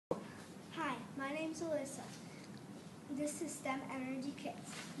My name's Alyssa. This is STEM Energy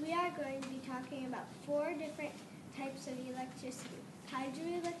Kits. We are going to be talking about 4 different types of electricity: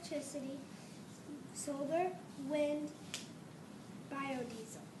 hydroelectricity, solar, wind,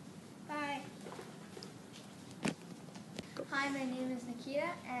 biodiesel. Bye. Hi, my name is Nikita,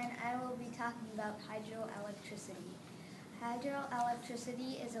 and I will be talking about hydroelectricity.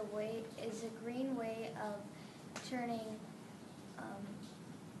 Hydroelectricity is a green way of turning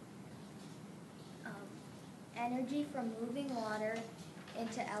energy from moving water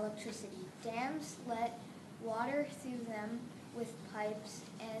into electricity. Dams let water through them with pipes,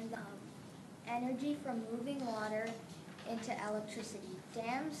 and energy from moving water into electricity.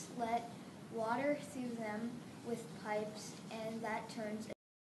 Dams let water through them with pipes, and that turns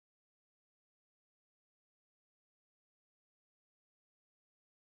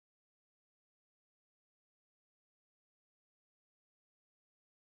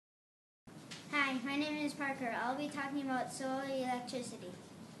Hi, my name is Parker. I'll be talking about solar electricity.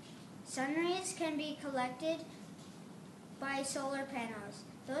 Sun rays can be collected by solar panels.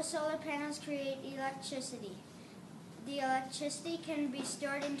 Those solar panels create electricity. The electricity can be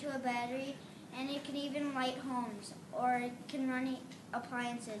stored into a battery, and it can even light homes, or it can run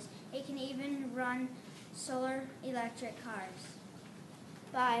appliances. It can even run solar electric cars.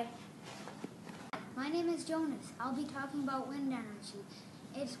 Bye. My name is Jonas. I'll be talking about wind energy.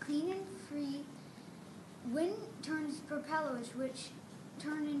 It's clean and free. Wind turns propellers which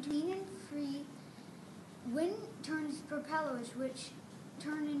turn into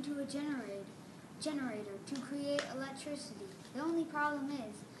a generator to create electricity. The only problem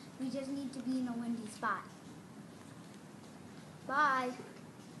is we just need to be in a windy spot. Bye.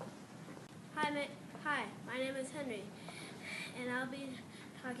 Hi, my name is Henry, and I'll be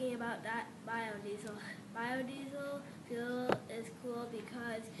talking about that biodiesel. Biodiesel fuel is cool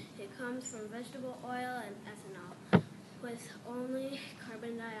because it comes from vegetable oil and ethanol with only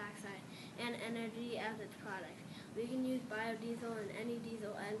carbon dioxide and energy as its product. We can use biodiesel in any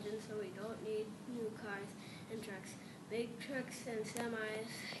diesel engine, so we don't need new cars and trucks. Big trucks and semis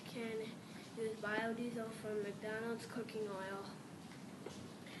can use biodiesel from McDonald's cooking oil.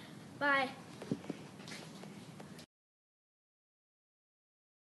 Bye.